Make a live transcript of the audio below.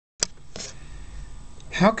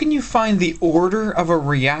How can you find the order of a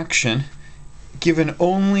reaction given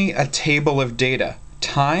only a table of data,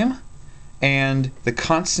 time, and the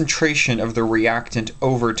concentration of the reactant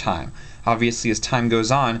over time? Obviously, as time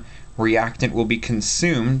goes on, reactant will be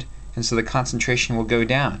consumed, and so the concentration will go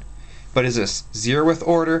down. But is this 0th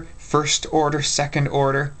order, 1st order, 2nd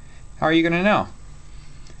order? How are you going to know?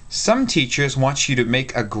 Some teachers want you to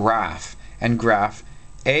make a graph and graph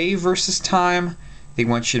A versus time. They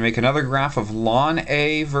want you to make another graph of ln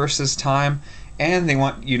A versus time, and they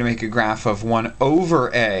want you to make a graph of 1 over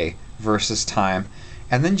A versus time,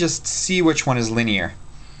 and then just see which one is linear.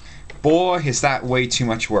 Boy, is that way too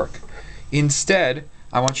much work. Instead,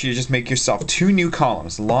 I want you to just make yourself 2 new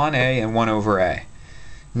columns, ln A and 1 over A.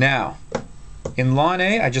 Now, in ln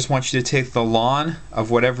A, I just want you to take the ln of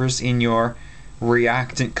whatever's in your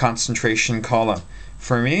reactant concentration column.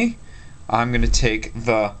 For me, I'm going to take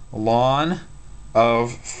the ln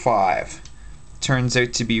of 5. Turns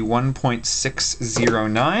out to be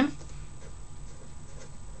 1.609.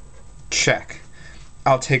 Check.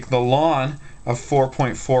 I'll take the ln of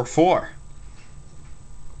 4.44.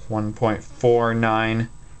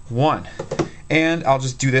 1.491. And I'll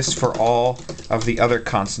just do this for all of the other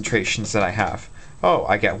concentrations that I have. Oh,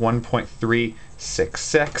 I get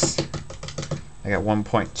 1.366. I got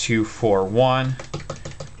 1.241.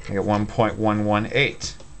 I get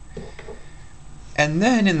 1.118. And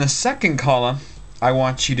then in the second column, I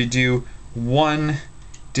want you to do 1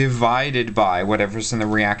 divided by whatever's in the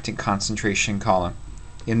reactant concentration column.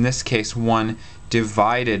 In this case, 1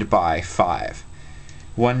 divided by 5.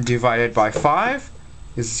 1 divided by 5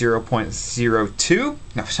 is 0.02.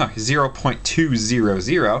 No, sorry,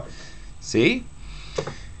 0.200. See?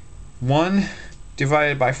 1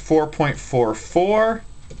 divided by 4.44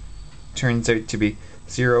 turns out to be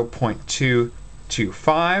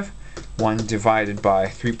 0.225. 1 divided by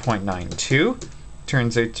 3.92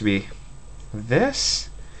 turns out to be this.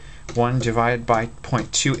 1 divided by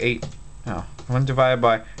 0.28. Oh, 1 divided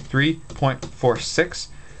by 3.46.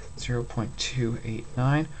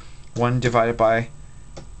 0.289. 1 divided by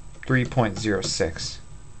 3.06.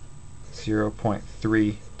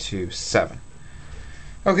 0.327.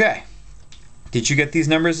 Okay. Did you get these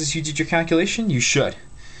numbers as you did your calculation? You should.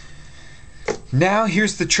 Now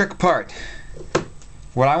here's the trick part.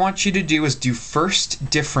 What I want you to do is do first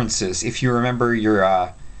differences. If you remember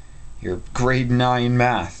your grade 9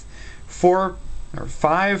 math. 5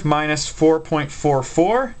 minus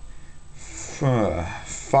 4.44.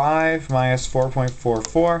 5 minus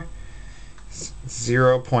 4.44.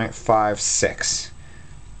 0.56.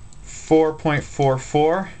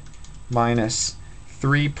 4.44 minus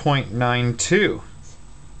 3.92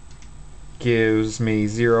 gives me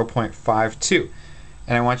 0.52.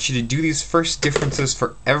 And I want you to do these first differences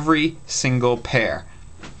for every single pair.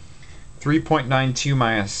 3.92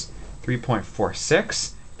 minus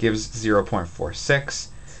 3.46 gives 0.46.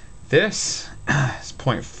 This is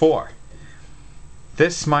 0.4.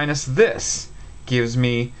 This minus this gives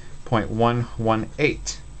me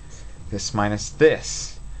 0.118. This minus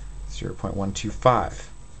this, 0.125.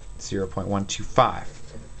 0.125.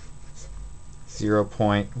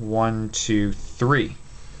 0.123.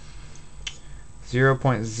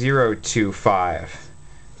 0.025.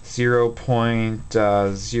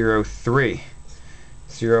 0.03.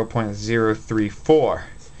 0.034.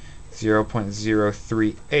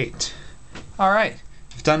 0.038. Alright,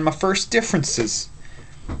 I've done my first differences.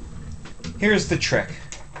 Here's the trick.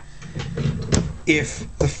 If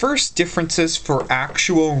the first differences for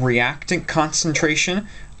actual reactant concentration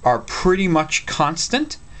are pretty much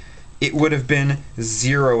constant, it would have been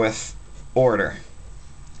 0th order.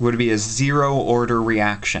 It would be a 0 order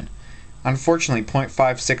reaction. Unfortunately,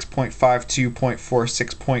 0.56, 0.52,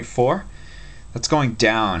 0.46, 0.4, that's going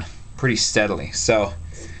down pretty steadily, so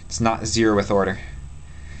it's not 0th order.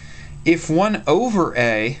 If 1 over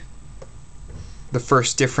A, the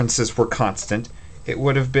first differences were constant, it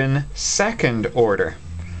would have been 2nd order.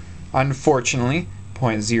 Unfortunately,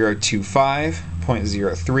 0.025,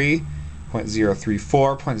 0.03,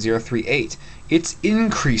 0.034, 0.038. It's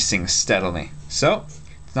increasing steadily, so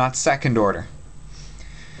it's not 2nd order.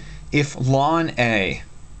 If ln A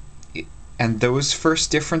and those first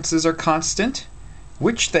differences are constant,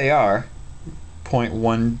 which they are,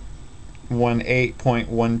 0.118,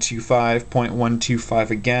 0.125, 0.125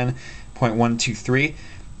 again, 0.123,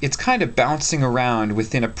 it's kind of bouncing around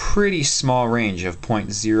within a pretty small range of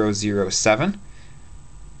 0.007.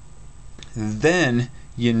 Then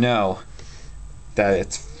you know that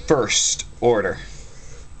it's 1st order.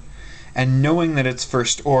 And knowing that it's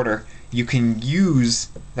 1st order, you can use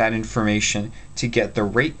that information to get the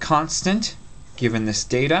rate constant given this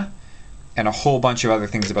data and a whole bunch of other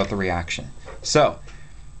things about the reaction. So,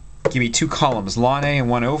 give me two columns, ln A and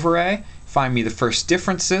 1 over A. Find me the first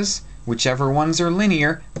differences. Whichever ones are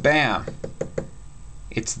linear, bam!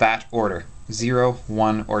 It's that order, 0,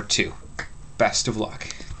 1, or 2. Best of luck.